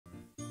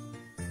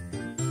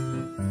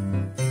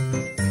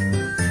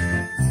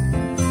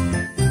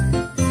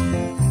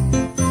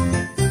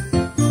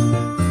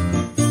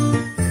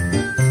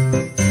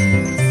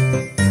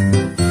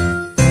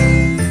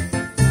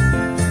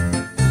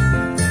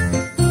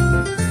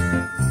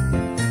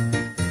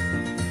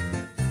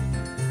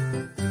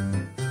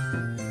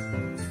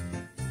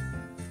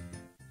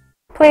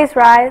Please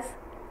rise.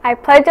 I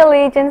pledge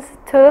allegiance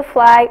to the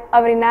flag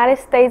of the United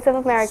States of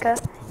America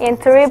and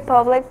to the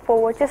republic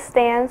for which it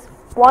stands,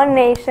 one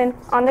nation,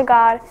 under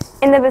God,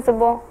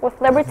 indivisible,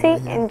 with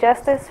liberty and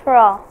justice for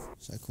all.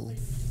 Is that cool?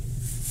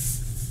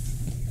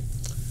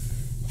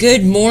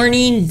 Good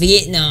morning,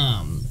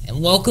 Vietnam,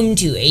 and welcome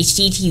to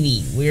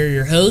HDTV. We're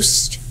your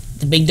hosts,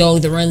 the big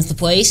dog that runs the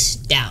place,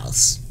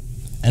 Dallas.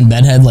 And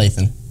Bedhead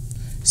Lathan.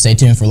 Stay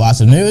tuned for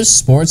lots of news,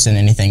 sports, and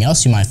anything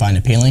else you might find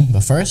appealing.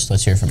 But first,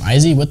 let's hear from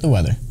Izzy with the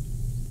weather.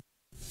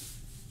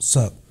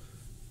 Sup?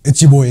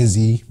 It's your boy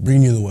Izzy,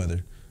 bringing you the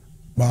weather.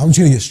 But I'm just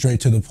going to get straight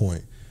to the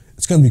point.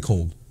 It's going to be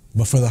cold,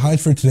 but for the high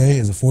for today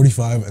is a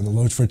 45 and the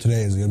low for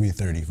today is going to be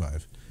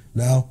 35.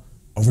 Now,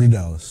 over to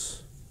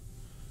Dallas.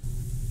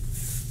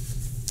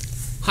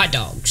 Hot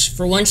dogs.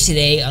 For lunch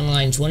today on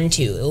lines 1 and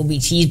 2, it will be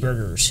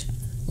cheeseburgers.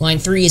 Line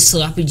 3 is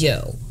Sloppy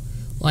Joe.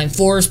 Line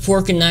 4 is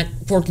pork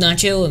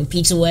nacho and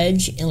pizza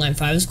wedge, and line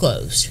 5 is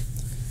closed.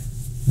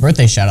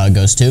 Birthday shout-out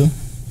goes to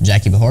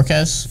Jackie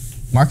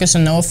Bajorquez, Marcus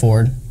and Noah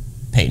Ford,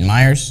 Peyton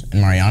Myers,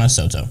 and Mariana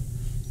Soto.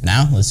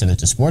 Now, let's send it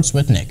to sports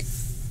with Nick.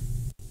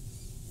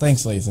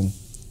 Thanks, Lathan.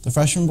 The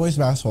freshman boys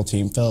basketball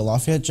team fell at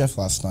Lafayette Jeff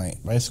last night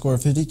by a score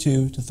of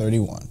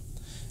 52-31.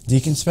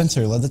 Deacon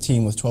Spencer led the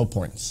team with 12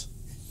 points.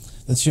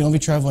 The team will be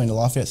traveling to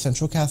Lafayette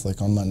Central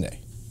Catholic on Monday.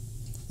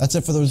 That's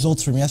it for the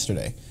results from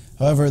yesterday.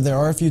 However, there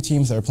are a few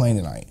teams that are playing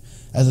tonight,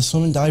 as the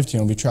swim and dive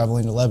team will be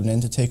traveling to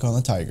Lebanon to take on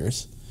the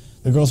Tigers.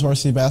 The girls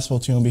varsity basketball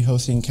team will be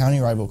hosting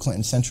county rival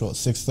Clinton Central at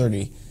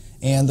 6:30,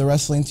 and the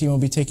wrestling team will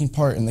be taking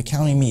part in the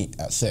county meet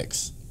at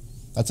 6.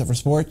 That's it for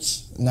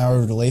sports. Now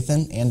over to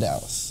Lathan and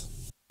Dallas.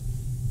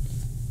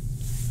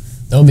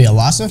 There will be a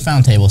lost and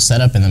found table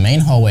set up in the main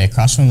hallway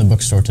across from the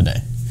bookstore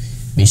today.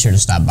 Be sure to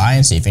stop by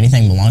and see if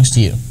anything belongs to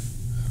you.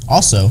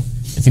 Also,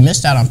 if you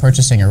missed out on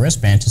purchasing a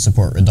wristband to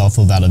support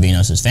Rodolfo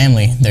Valdovinos'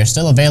 family, they're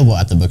still available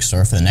at the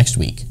bookstore for the next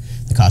week.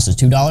 The cost is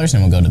 $2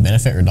 and will go to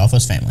benefit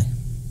Rodolfo's family.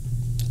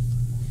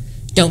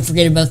 Don't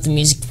forget about the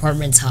music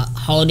department's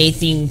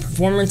holiday-themed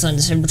performance on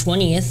December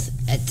 20th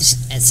at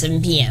 7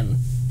 p.m.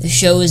 The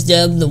show is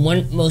dubbed the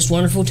most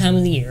wonderful time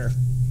of the year.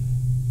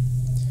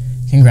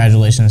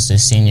 Congratulations to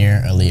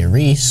senior Aaliyah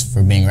Reese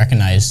for being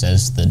recognized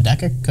as the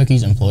DECA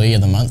Cookies Employee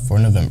of the Month for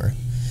November.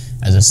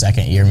 As a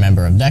second-year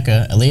member of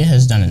DECA, Aaliyah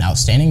has done an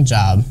outstanding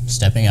job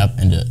stepping up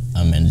into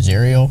a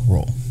managerial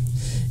role.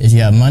 If you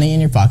have money in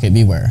your pocket,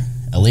 beware.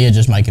 Aaliyah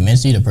just might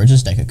convince you to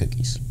purchase DECA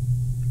cookies.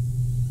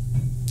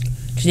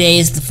 Today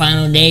is the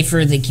final day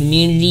for the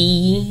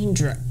community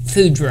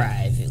food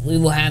drive. We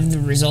will have the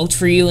results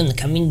for you in the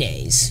coming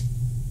days.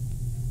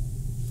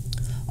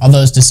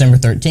 Although it's December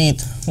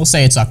 13th, we'll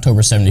say it's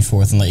October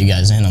 74th and let you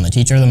guys in on the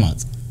Teacher of the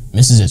Month,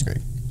 Mrs.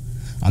 Isgrig.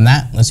 On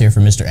that, let's hear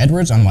from Mr.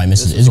 Edwards on why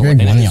Mrs.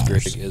 Isgrig won the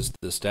honors. Mrs. Isgrig is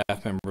the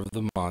staff member of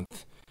the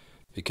month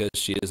because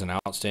she is an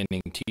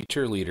outstanding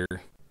teacher leader,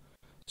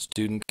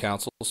 student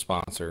council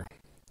sponsor,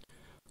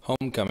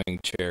 homecoming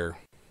chair.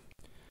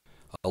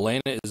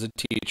 Elena is a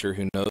teacher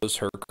who knows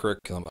her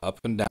curriculum up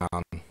and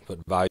down, but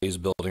values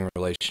building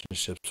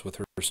relationships with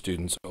her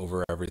students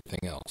over everything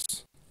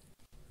else.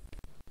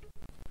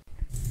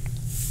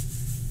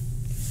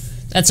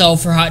 That's all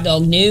for Hot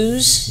Dog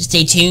News.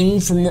 Stay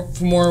tuned for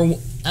more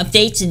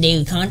updates and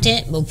daily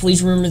content, but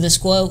please remember this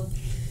quote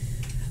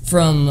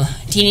from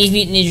Teenage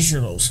Mutant Ninja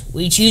Turtles: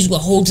 "We choose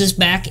what holds us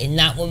back and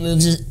not what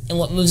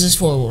moves us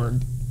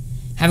forward."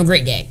 Have a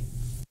great day.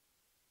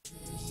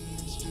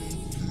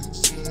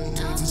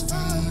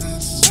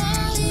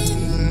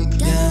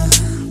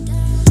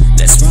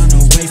 Let's run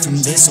away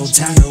from this old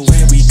town, to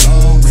where we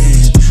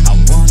going? I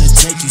wanna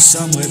take you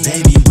somewhere,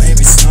 baby, where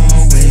it's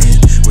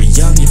snowing. We're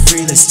young and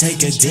free, let's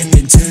take a dip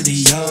into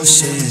the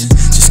ocean.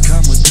 Just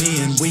come with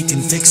me and we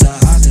can fix a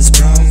heart that's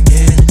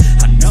broken.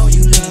 I know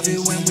you love it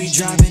when we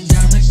driving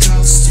down the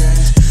coast, yeah.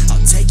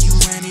 I'll take you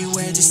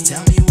anywhere, just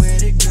tell me where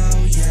to go,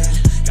 yeah.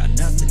 Got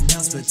nothing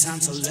else but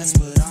time, so let's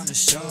put on a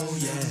show,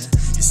 yeah.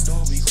 Your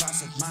story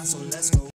crossed with mine, so let's go.